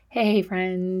Hey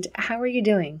friend, how are you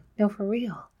doing? No, for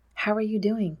real. How are you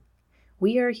doing?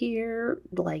 We are here,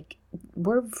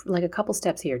 we're like a couple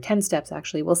steps here, 10 steps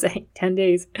actually, we'll say 10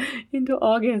 days into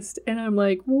August. And I'm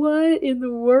like, what in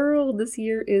the world? This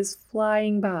year is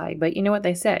flying by. But you know what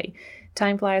they say,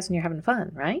 time flies when you're having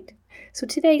fun, right? So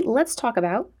today, let's talk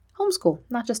about homeschool,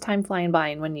 not just time flying by.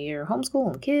 And when you're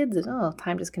homeschooling kids,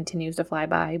 time just continues to fly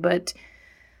by. But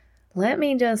let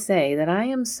me just say that I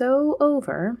am so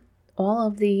over all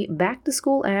of the back to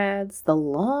school ads, the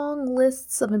long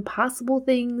lists of impossible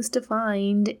things to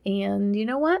find, and you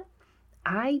know what?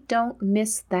 I don't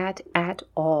miss that at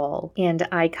all. And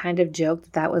I kind of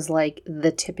joked that was like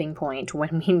the tipping point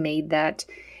when we made that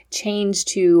change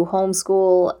to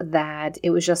homeschool, that it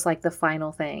was just like the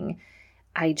final thing.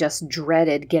 I just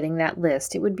dreaded getting that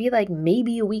list. It would be like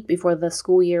maybe a week before the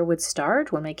school year would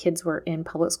start when my kids were in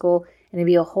public school, and it'd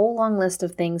be a whole long list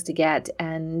of things to get.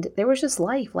 And there was just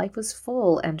life. Life was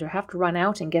full, and to have to run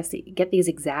out and get these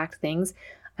exact things,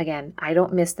 again, I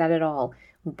don't miss that at all.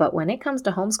 But when it comes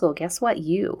to homeschool, guess what?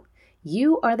 You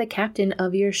are the captain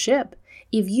of your ship.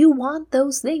 If you want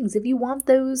those things, if you want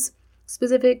those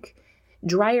specific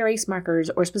dry erase markers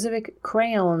or specific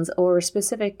crayons or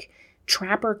specific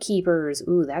Trapper Keepers.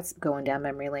 Ooh, that's going down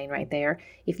memory lane right there.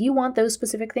 If you want those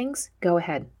specific things, go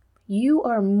ahead. You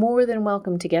are more than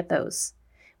welcome to get those.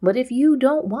 But if you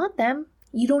don't want them,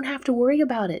 you don't have to worry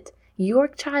about it. Your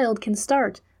child can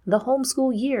start the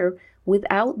homeschool year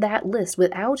without that list,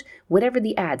 without whatever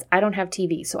the ads. I don't have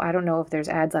TV, so I don't know if there's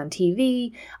ads on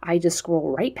TV. I just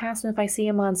scroll right past them if I see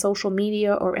them on social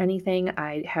media or anything.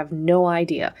 I have no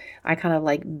idea. I kind of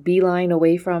like beeline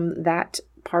away from that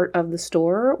part of the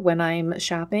store when I'm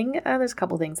shopping. There's a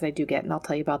couple things that I do get, and I'll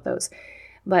tell you about those.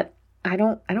 But I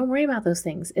don't worry about those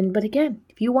things. But again,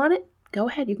 if you want it, go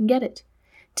ahead, you can get it.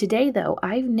 Today, though,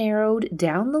 I've narrowed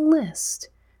down the list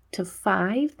to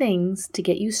 5 things to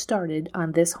get you started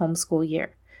on this homeschool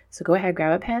year. So go ahead,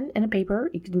 grab a pen and a paper.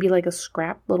 It can be like a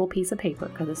scrap little piece of paper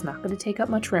because it's not going to take up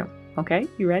much room. Okay,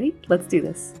 you ready? Let's do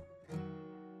this.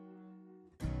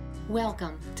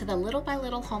 Welcome to the Little by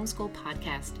Little Homeschool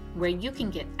Podcast, where you can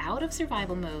get out of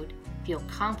survival mode, feel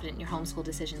confident in your homeschool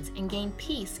decisions, and gain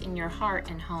peace in your heart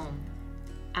and home.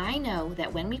 I know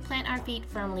that when we plant our feet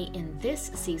firmly in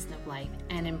this season of life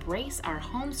and embrace our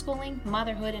homeschooling,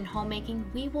 motherhood, and homemaking,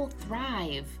 we will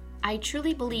thrive. I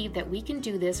truly believe that we can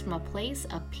do this from a place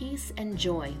of peace and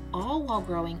joy, all while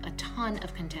growing a ton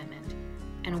of contentment.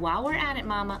 And while we're at it,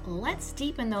 Mama, let's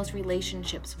deepen those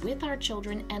relationships with our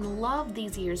children and love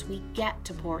these years we get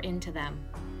to pour into them.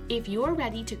 If you're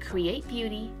ready to create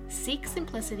beauty, seek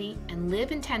simplicity, and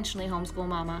live intentionally, homeschool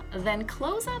mama, then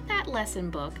close out that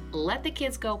lesson book, let the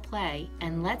kids go play,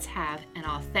 and let's have an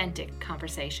authentic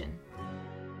conversation.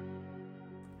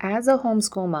 As a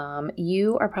homeschool mom,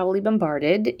 you are probably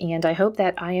bombarded, and I hope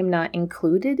that I am not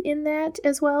included in that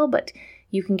as well, but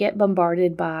you can get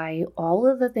bombarded by all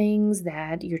of the things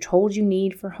that you're told you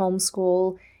need for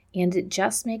homeschool, and it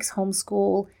just makes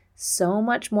homeschool so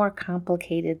much more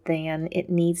complicated than it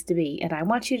needs to be. And I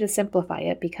want you to simplify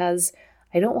it because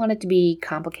I don't want it to be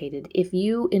complicated. If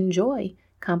you enjoy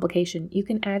complication, you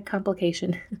can add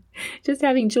complication. Just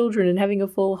having children and having a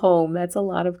full home, that's a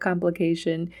lot of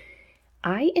complication.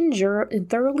 I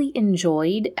thoroughly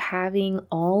enjoyed having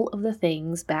all of the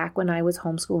things back when I was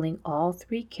homeschooling all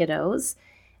 3 kiddos.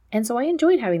 And so I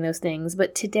enjoyed having those things.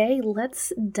 But today,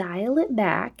 let's dial it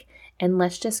back and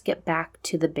let's just get back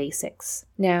to the basics.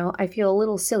 Now, I feel a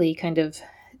little silly kind of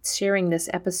sharing this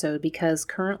episode because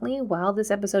currently, while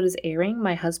this episode is airing,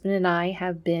 my husband and I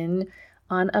have been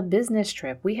on a business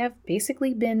trip. We have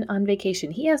basically been on vacation.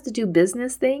 He has to do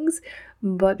business things,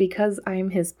 but because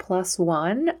I'm his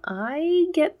 +1, I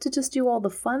get to just do all the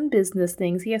fun business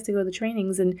things. He has to go to the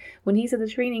trainings, and when he's at the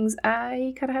trainings,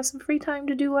 I kind of have some free time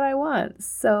to do what I want.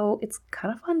 So it's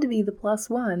kind of fun to be the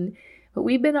 +1. But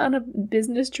we've been on a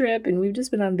business trip, and we've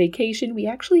just been on vacation. We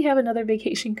actually have another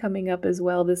vacation coming up as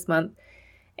well this month.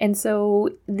 And so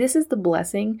this is the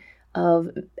blessing of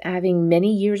having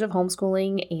many years of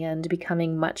homeschooling and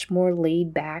becoming much more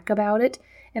laid back about it.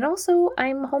 And also,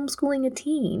 I'm homeschooling a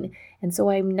teen, and so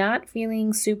I'm not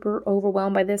feeling super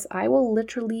overwhelmed by this. I will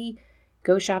literally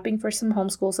go shopping for some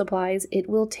homeschool supplies. It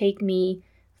will take me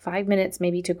 5 minutes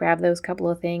maybe to grab those couple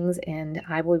of things, and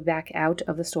I will be back out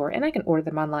of the store. And I can order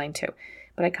them online too.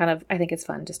 But I think it's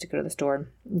fun just to go to the store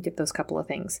and get those couple of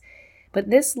things. But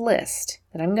this list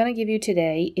that I'm going to give you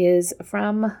today is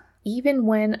from even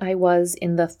when I was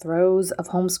in the throes of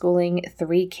homeschooling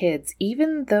 3 kids.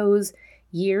 Even those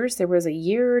years, there was a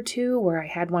year or 2 where I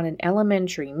had one in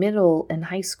elementary, middle, and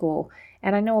high school.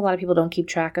 And I know a lot of people don't keep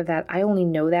track of that. I only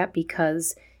know that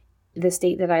because the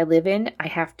state that I live in, I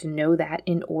have to know that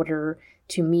in order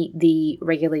to meet the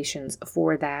regulations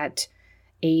for that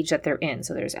age that they're in.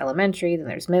 So there's elementary, then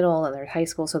there's middle, and there's high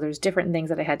school. So there's different things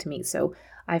that I had to meet. So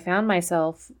I found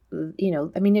myself,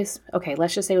 it's okay,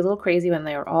 let's just say it was a little crazy when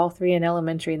they were all three in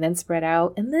elementary and then spread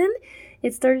out. And then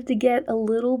it started to get a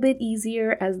little bit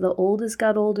easier as the oldest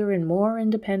got older and more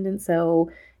independent. So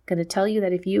I'm going to tell you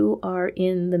that if you are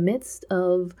in the midst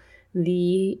of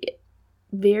the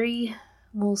very,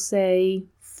 we'll say,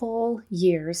 full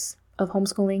years of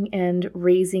homeschooling and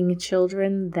raising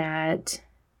children, that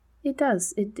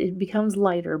it becomes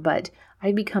lighter, but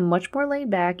I've become much more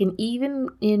laid back. And even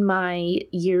in my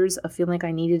years of feeling like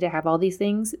I needed to have all these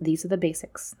things, these are the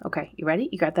basics. Okay, you ready?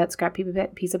 You got that scrap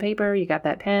piece of paper, you got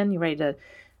that pen, you ready to,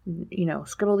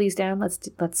 scribble these down? Let's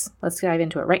dive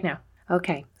into it right now.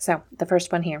 Okay, so the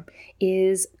first one here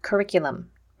is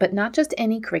curriculum, but not just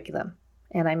any curriculum.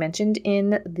 And I mentioned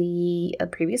in the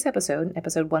previous episode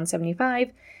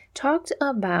 175, talked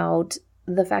about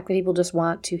the fact that people just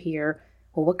want to hear,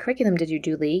 well, what curriculum did you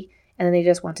do, Lee? And then they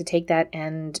just want to take that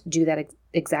and do that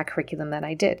exact curriculum that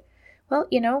I did. Well,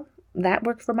 that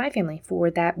worked for my family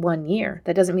for that 1 year.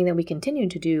 That doesn't mean that we continue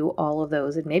to do all of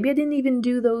those. And maybe I didn't even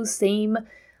do those same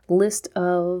list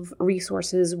of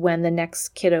resources when the next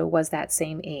kiddo was that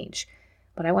same age.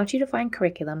 But I want you to find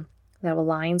curriculum that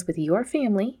aligns with your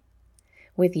family,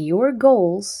 with your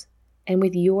goals, and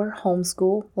with your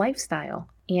homeschool lifestyle.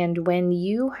 And when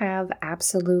you have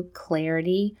absolute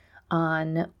clarity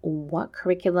on what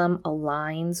curriculum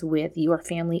aligns with your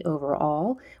family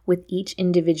overall, with each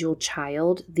individual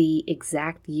child, the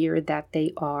exact year that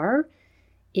they are,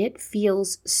 it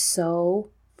feels so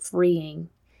freeing.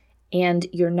 And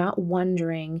you're not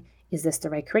wondering, is this the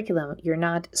right curriculum? You're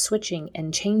not switching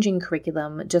and changing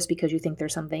curriculum just because you think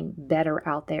there's something better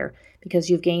out there, because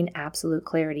you've gained absolute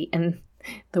clarity. And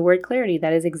the word clarity,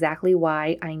 that is exactly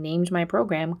why I named my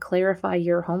program Clarify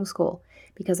Your Homeschool,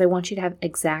 because I want you to have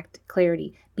exact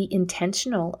clarity. Be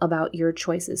intentional about your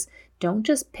choices. Don't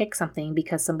just pick something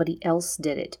because somebody else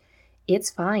did it. It's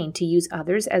fine to use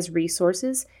others as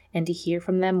resources and to hear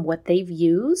from them what they've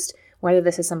used, whether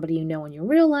this is somebody you know in your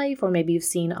real life or maybe you've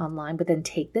seen online, but then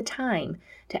take the time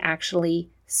to actually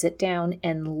sit down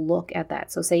and look at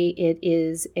that. So say it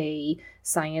is a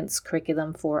science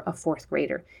curriculum for a 4th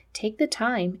grader. Take the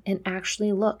time and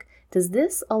actually look. Does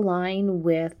this align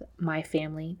with my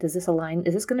family? Is this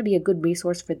going to be a good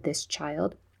resource for this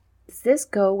child? Does this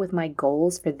go with my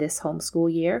goals for this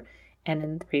homeschool year? And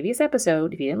in the previous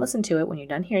episode, if you didn't listen to it, when you're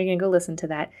done here, you're going to go listen to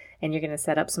that and you're going to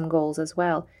set up some goals as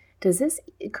well. Does this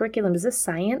curriculum, does this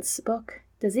science book,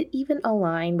 does it even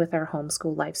align with our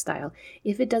homeschool lifestyle?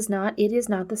 If it does not, it is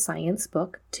not the science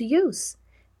book to use.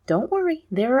 Don't worry,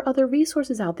 there are other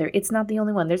resources out there. It's not the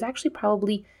only one. There's actually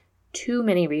probably too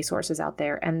many resources out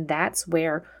there, and that's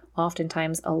where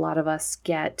oftentimes a lot of us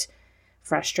get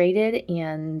frustrated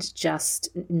and just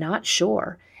not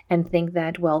sure and think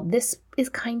that, well, this is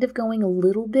kind of going a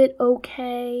little bit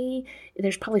okay.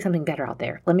 There's probably something better out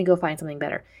there. Let me go find something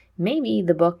better. Maybe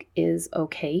the book is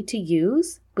okay to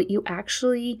use, but you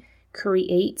actually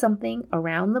create something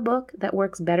around the book that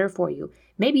works better for you.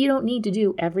 Maybe you don't need to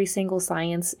do every single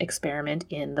science experiment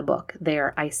in the book.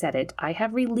 There, I said it. I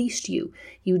have released you.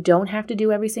 You don't have to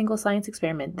do every single science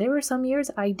experiment. There were some years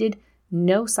I did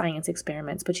no science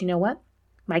experiments, but you know what?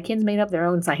 My kids made up their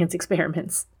own science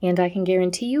experiments. And I can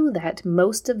guarantee you that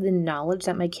most of the knowledge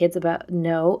that my kids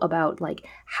know about like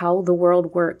how the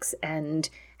world works and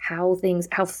how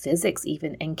physics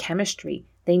even and chemistry,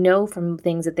 they know from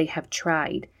things that they have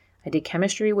tried. I did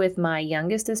chemistry with my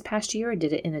youngest this past year. I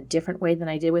did it in a different way than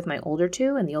I did with my older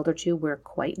two, and the older two were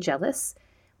quite jealous.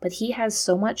 But he has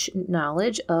so much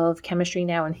knowledge of chemistry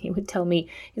now, and he would tell me,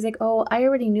 he's like, oh, I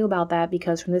already knew about that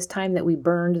because from this time that we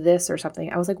burned this or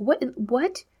something. I was like,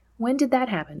 what? When did that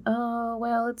happen? Oh,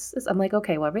 well, I'm like,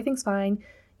 okay, well, everything's fine.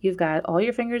 You've got all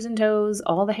your fingers and toes,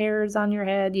 all the hairs on your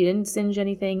head. You didn't singe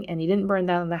anything, and you didn't burn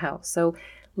down the house. So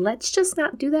let's just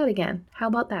not do that again. How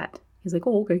about that? He's like,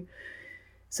 oh, okay.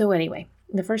 So anyway,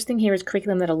 the first thing here is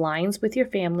curriculum that aligns with your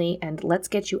family, and let's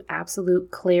get you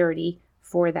absolute clarity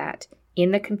for that.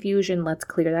 In the confusion, let's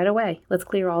clear that away. Let's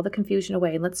clear all the confusion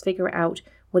away, and let's figure out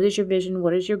what is your vision,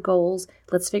 what is your goals.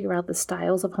 Let's figure out the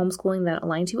styles of homeschooling that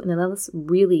align to you, and then let's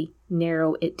really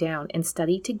narrow it down and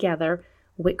study together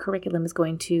what curriculum is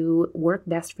going to work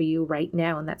best for you right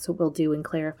now, and that's what we'll do and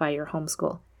Clarify Your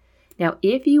Homeschool. Now,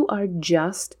 if you are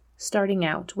just starting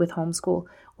out with homeschool,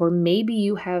 or maybe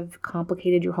you have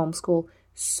complicated your homeschool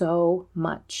so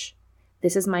much,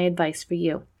 this is my advice for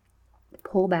you.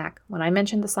 Pull back. When I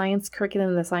mentioned the science curriculum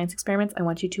and the science experiments, I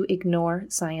want you to ignore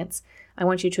science. I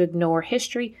want you to ignore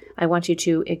history. I want you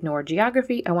to ignore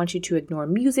geography. I want you to ignore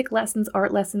music lessons,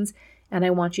 art lessons, and I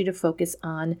want you to focus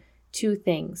on two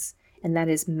things, and that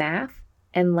is math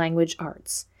and language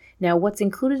arts. Now, what's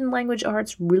included in language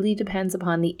arts really depends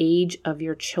upon the age of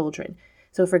your children.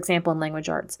 So, for example, in language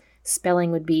arts,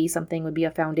 spelling would be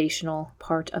a foundational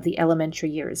part of the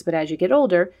elementary years. But as you get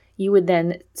older, you would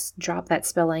then drop that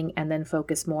spelling and then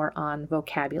focus more on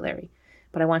vocabulary.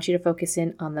 But I want you to focus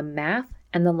in on the math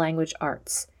and the language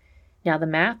arts. Now, the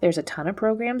math, there's a ton of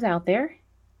programs out there.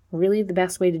 Really, the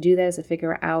best way to do that is to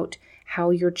figure out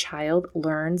how your child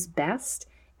learns best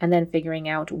and then figuring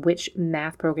out which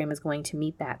math program is going to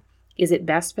meet that. Is it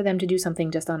best for them to do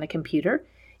something just on a computer?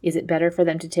 Is it better for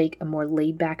them to take a more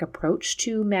laid-back approach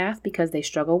to math because they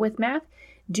struggle with math?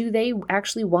 Do they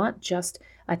actually want just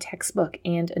a textbook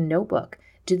and a notebook?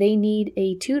 Do they need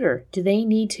a tutor? Do they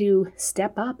need to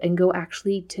step up and go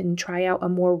actually to try out a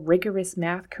more rigorous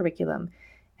math curriculum?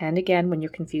 And again, when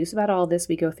you're confused about all this,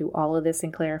 we go through all of this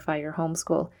and clarify your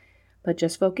homeschool. But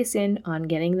just focus in on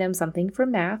getting them something for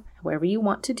math, however you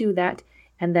want to do that,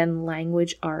 and then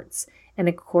language arts. And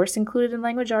of course, included in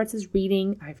language arts is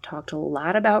reading. I've talked a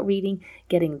lot about reading,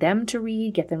 getting them to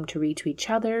read, get them to read to each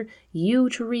other, you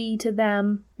to read to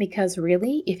them. Because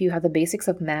really, if you have the basics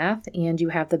of math and you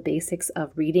have the basics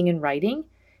of reading and writing,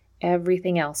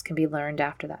 everything else can be learned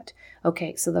after that.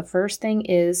 Okay, so the first thing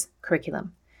is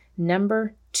curriculum.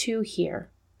 Number 2 here,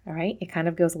 all right? It kind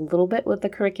of goes a little bit with the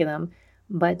curriculum,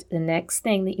 but the next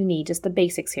thing that you need, just the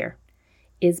basics here,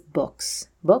 is books.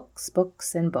 Books,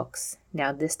 books, and books.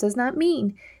 Now, this does not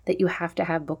mean that you have to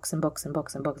have books and books and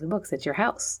books and books and books at your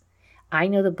house. I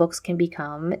know that books can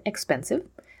become expensive.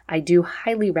 I do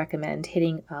highly recommend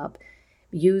hitting up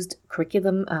used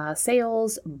curriculum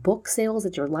sales, book sales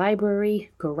at your library,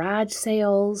 garage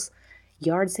sales,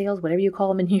 yard sales, whatever you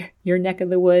call them in your neck of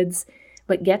the woods.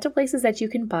 But get to places that you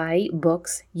can buy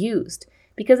books used,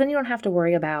 because then you don't have to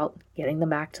worry about getting them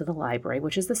back to the library,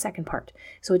 which is the second part.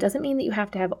 So it doesn't mean that you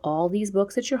have to have all these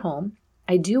books at your home.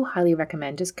 I do highly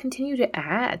recommend just continue to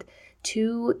add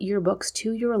to your books,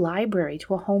 to your library,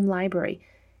 to a home library.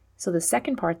 So the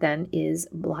second part then is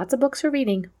lots of books for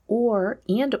reading, or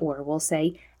we'll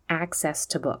say access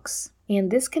to books. And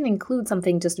this can include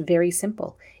something just very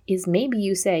simple, is maybe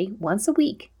you say once a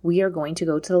week, we are going to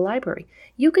go to the library.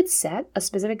 You could set a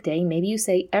specific day. Maybe you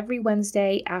say every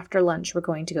Wednesday after lunch, we're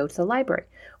going to go to the library.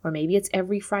 Or maybe it's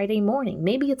every Friday morning.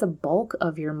 Maybe it's a bulk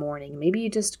of your morning. Maybe you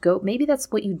just go, maybe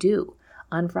that's what you do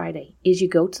on Friday, is you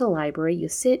go to the library, you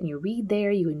sit and you read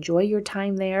there, you enjoy your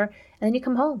time there, and then you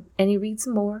come home and you read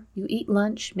some more, you eat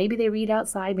lunch, maybe they read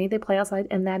outside, maybe they play outside,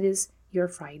 and that is your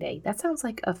Friday. That sounds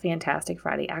like a fantastic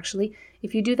Friday. Actually,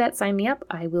 if you do that, sign me up.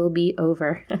 I will be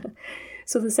over.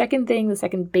 So the second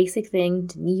basic thing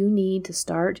you need to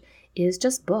start is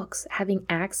just books, having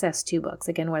access to books.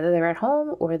 Again, whether they're at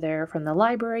home or they're from the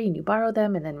library and you borrow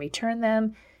them and then return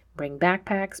them. Bring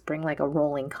backpacks, bring like a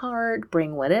rolling cart,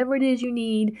 bring whatever it is you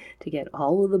need to get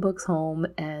all of the books home,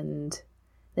 and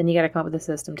then you got to come up with a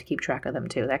system to keep track of them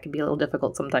too. That can be a little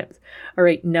difficult sometimes. All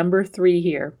right, number 3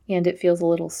 here. And it feels a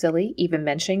little silly even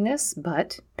mentioning this,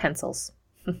 but pencils.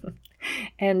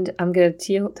 And I'm going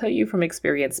to tell you from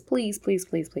experience, please, please,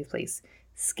 please, please, please,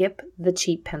 skip the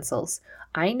cheap pencils.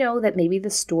 I know that maybe the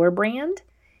store brand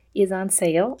is on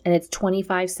sale and it's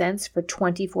 25 cents for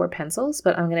 24 pencils,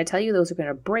 but I'm going to tell you those are going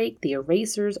to break. The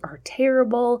erasers are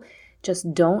terrible.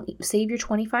 Just don't save your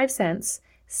 25 cents,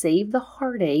 save the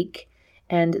heartache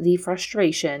and the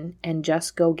frustration, and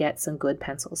just go get some good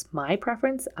pencils. My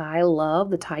preference, I love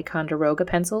the Ticonderoga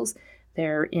pencils.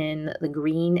 They're in the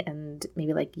green and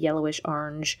maybe like yellowish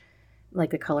orange,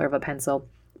 like the color of a pencil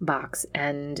box.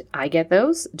 And I get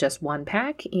those, just 1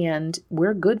 pack, and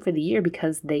we're good for the year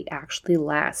because they actually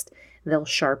last. They'll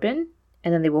sharpen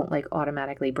and then they won't like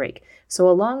automatically break. So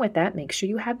along with that, make sure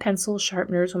you have pencil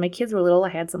sharpeners. When my kids were little, I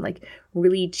had some like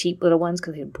really cheap little ones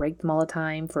because they'd break them all the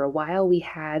time. For a while, we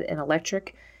had an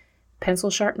electric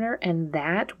pencil sharpener, and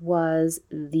that was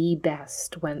the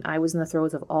best when I was in the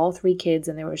throes of all 3 kids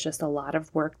and there was just a lot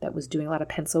of work that was doing a lot of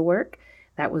pencil work.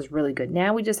 That was really good.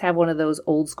 Now we just have one of those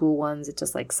old school ones. It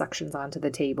just like suctions onto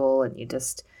the table and you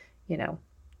just,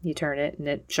 you turn it and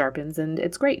it sharpens and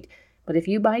it's great. But if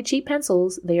you buy cheap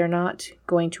pencils, they are not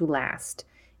going to last.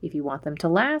 If you want them to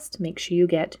last, make sure you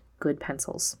get good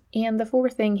pencils. And the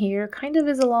 4th thing here kind of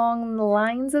is along the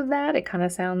lines of that. It kind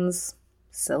of sounds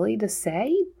silly to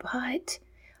say, but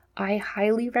I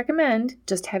highly recommend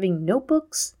just having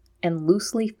notebooks and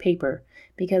loose leaf paper,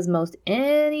 because most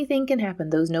anything can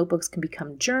happen. Those notebooks can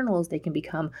become journals, they can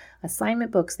become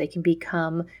assignment books, they can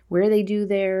become where they do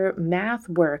their math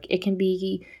work, it can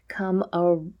become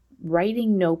a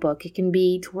writing notebook. It can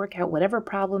be to work out whatever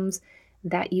problems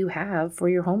that you have for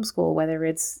your homeschool, whether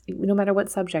it's no matter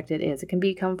what subject it is. It can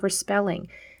become for spelling,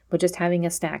 but just having a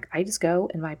stack. I just go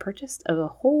and I purchased a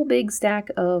whole big stack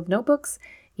of notebooks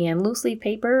and loose leaf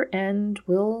paper, and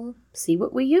we'll see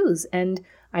what we use. And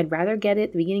I'd rather get it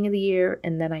at the beginning of the year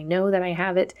and then I know that I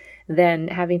have it than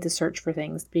having to search for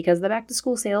things, because the back to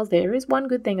school sales, there is one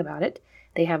good thing about it.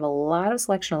 They have a lot of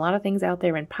selection, a lot of things out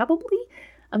there, and probably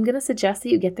I'm going to suggest that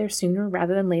you get there sooner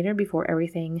rather than later before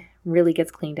everything really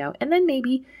gets cleaned out. And then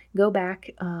maybe go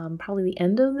back probably the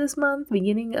end of this month,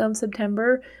 beginning of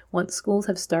September, once schools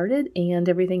have started and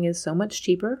everything is so much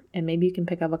cheaper, and maybe you can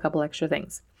pick up a couple extra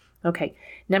things. Okay,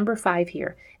 number 5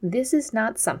 here. This is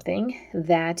not something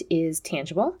that is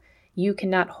tangible. You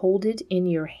cannot hold it in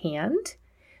your hand,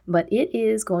 but it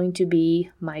is going to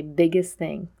be my biggest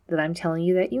thing that I'm telling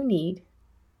you that you need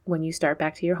when you start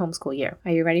back to your homeschool year.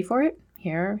 Are you ready for it?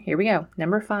 Here we go.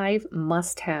 Number 5,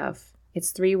 must have.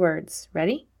 It's 3 words.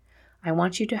 Ready? I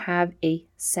want you to have a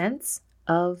sense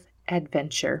of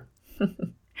adventure.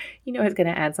 You know, I was going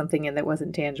to add something in that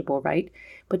wasn't tangible, right?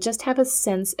 But just have a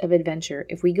sense of adventure.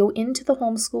 If we go into the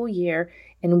homeschool year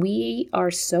and we are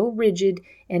so rigid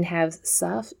and have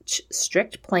such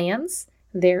strict plans,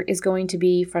 there is going to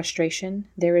be frustration.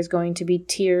 There is going to be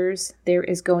tears. There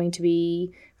is going to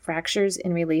be fractures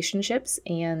in relationships,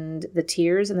 and the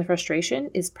tears and the frustration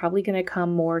is probably going to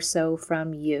come more so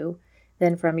from you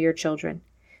than from your children.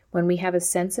 When we have a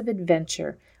sense of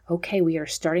adventure, okay, we are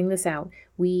starting this out.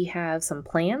 We have some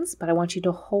plans, but I want you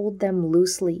to hold them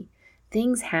loosely.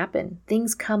 Things happen.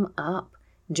 Things come up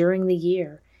during the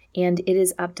year, and it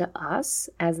is up to us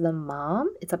as the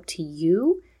mom, it's up to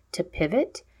you to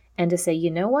pivot and to say, you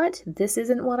know what, this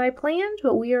isn't what I planned,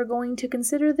 but we are going to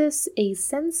consider this a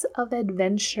sense of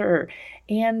adventure.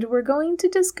 And we're going to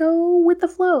just go with the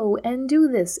flow and do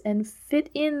this and fit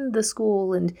in the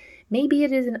school. And maybe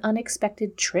it is an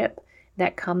unexpected trip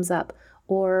that comes up.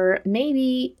 Or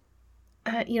maybe,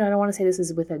 I don't want to say this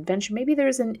is with adventure. Maybe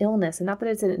there's an illness, and not that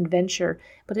it's an adventure,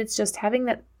 but it's just having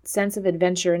that sense of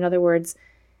adventure. In other words,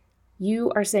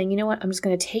 you are saying, you know what, I'm just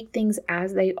going to take things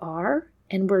as they are.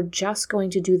 And we're just going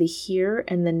to do the here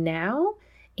and the now,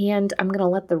 and I'm going to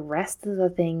let the rest of the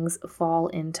things fall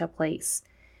into place.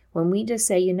 When we just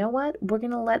say, you know what, we're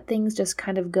going to let things just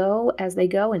kind of go as they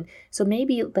go. And so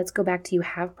maybe let's go back to, you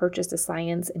have purchased a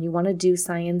science and you want to do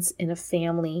science in a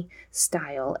family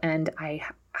style. And I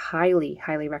highly,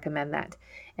 highly recommend that.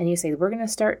 And you say, we're going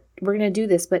to do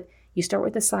this, but you start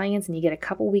with the science and you get a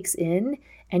couple weeks in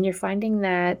and you're finding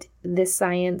that this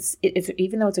science,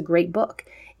 even though it's a great book,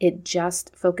 it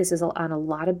just focuses on a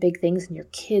lot of big things, and your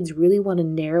kids really want to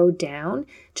narrow down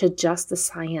to just the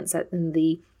science and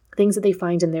the things that they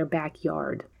find in their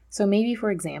backyard. So maybe, for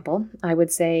example, I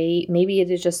would say maybe it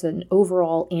is just an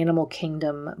overall animal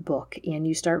kingdom book, and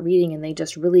you start reading and they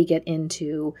just really get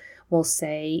into, we'll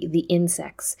say, the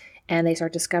insects, and they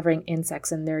start discovering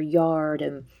insects in their yard,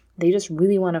 and they just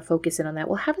really want to focus in on that.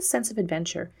 Well, have a sense of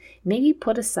adventure. Maybe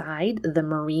put aside the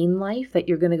marine life that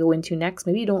you're going to go into next.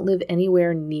 Maybe you don't live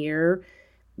anywhere near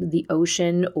the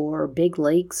ocean or big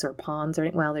lakes or ponds,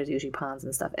 or, well, there's usually ponds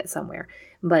and stuff somewhere,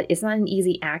 but it's not an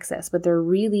easy access. But they're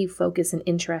really focused and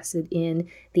interested in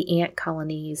the ant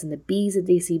colonies and the bees that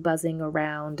they see buzzing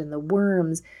around and the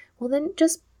worms. Well, then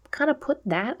just kind of put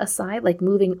that aside, like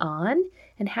moving on,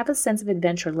 and have a sense of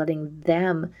adventure, letting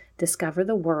them discover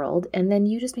the world. And then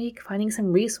you just maybe finding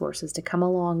some resources to come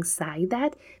alongside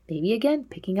that. Maybe again,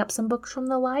 picking up some books from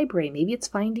the library. Maybe it's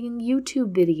finding a YouTube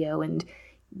video and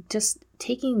just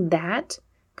taking that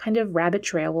kind of rabbit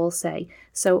trail, we'll say.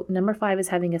 So number 5 is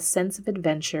having a sense of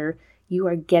adventure. You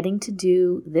are getting to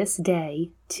do this day,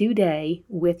 today,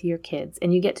 with your kids.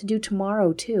 And you get to do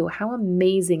tomorrow too. How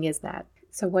amazing is that?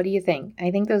 So what do you think? I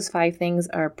think those 5 things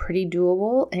are pretty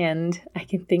doable, and I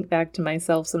can think back to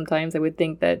myself sometimes. I would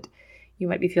think that you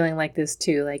might be feeling like this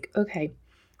too. Like, okay,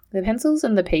 the pencils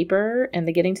and the paper and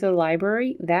the getting to the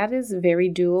library, that is very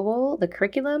doable. The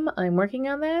curriculum, I'm working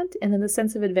on that. And then the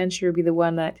sense of adventure would be the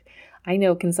one that I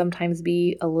know can sometimes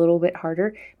be a little bit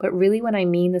harder. But really, when I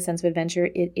mean the sense of adventure,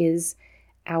 it is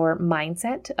our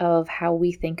mindset of how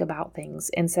we think about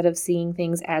things. Instead of seeing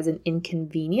things as an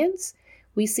inconvenience,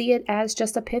 we see it as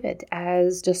just a pivot,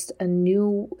 as just a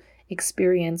new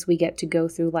experience we get to go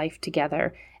through life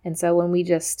together. And so when we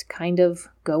just kind of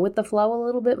go with the flow a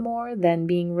little bit more than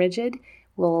being rigid,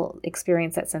 we'll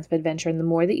experience that sense of adventure. And the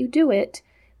more that you do it,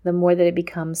 the more that it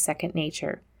becomes second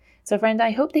nature. So friend,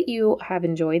 I hope that you have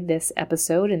enjoyed this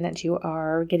episode and that you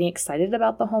are getting excited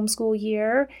about the homeschool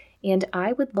year. And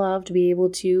I would love to be able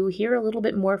to hear a little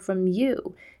bit more from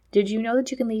you. Did you know that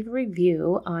you can leave a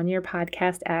review on your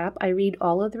podcast app? I read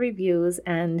all of the reviews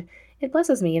and it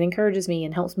blesses me and encourages me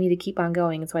and helps me to keep on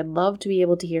going. And so I'd love to be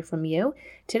able to hear from you.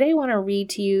 Today I want to read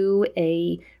to you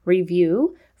a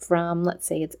review from, let's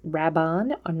say it's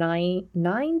Rabon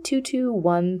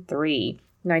 92213.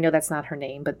 Now I know that's not her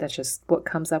name, but that's just what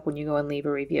comes up when you go and leave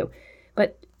a review.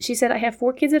 But she said, I have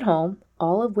 4 kids at home,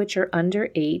 all of which are under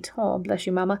 8. Oh, bless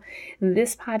you, Mama.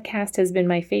 This podcast has been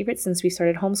my favorite since we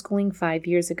started homeschooling 5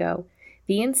 years ago.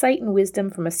 The insight and wisdom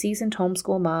from a seasoned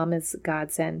homeschool mom is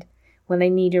godsend. When I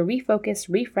need to refocus,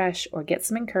 refresh, or get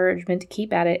some encouragement to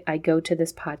keep at it, I go to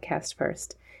this podcast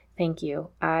first. Thank you.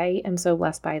 I am so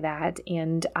blessed by that,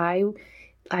 and I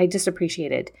just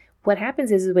appreciate it. What happens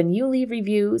is when you leave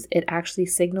reviews, it actually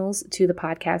signals to the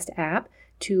podcast app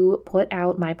to put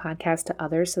out my podcast to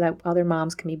others so that other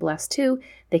moms can be blessed too.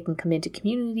 They can come into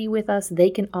community with us.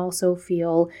 They can also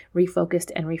feel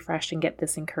refocused and refreshed and get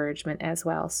this encouragement as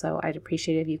well. So I'd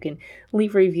appreciate it if you can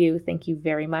leave a review. Thank you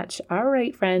very much. All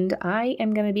right, friend, I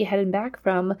am going to be heading back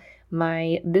from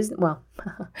my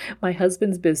my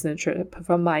husband's business trip,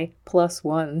 from my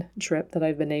 +1 trip that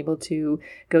I've been able to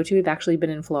go to. We've actually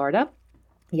been in Florida.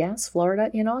 Yes,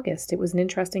 Florida in August. It was an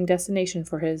interesting destination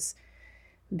for his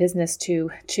business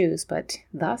to choose, but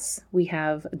thus we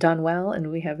have done well and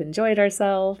we have enjoyed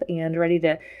ourselves and ready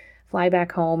to fly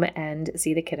back home and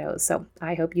see the kiddos. So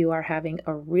I hope you are having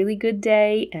a really good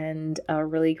day and a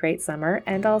really great summer,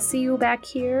 and I'll see you back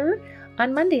here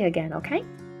on Monday again, okay?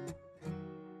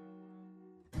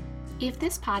 If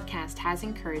this podcast has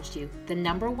encouraged you, the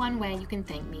number one way you can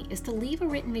thank me is to leave a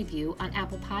written review on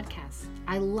Apple Podcasts.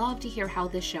 I love to hear how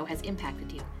this show has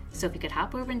impacted you. So if you could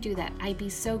hop over and do that, I'd be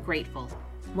so grateful.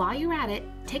 While you're at it,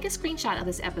 take a screenshot of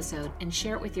this episode and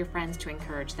share it with your friends to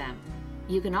encourage them.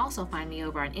 You can also find me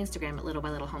over on Instagram at Little by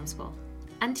Little Homeschool.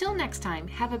 Until next time,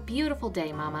 have a beautiful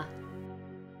day, Mama.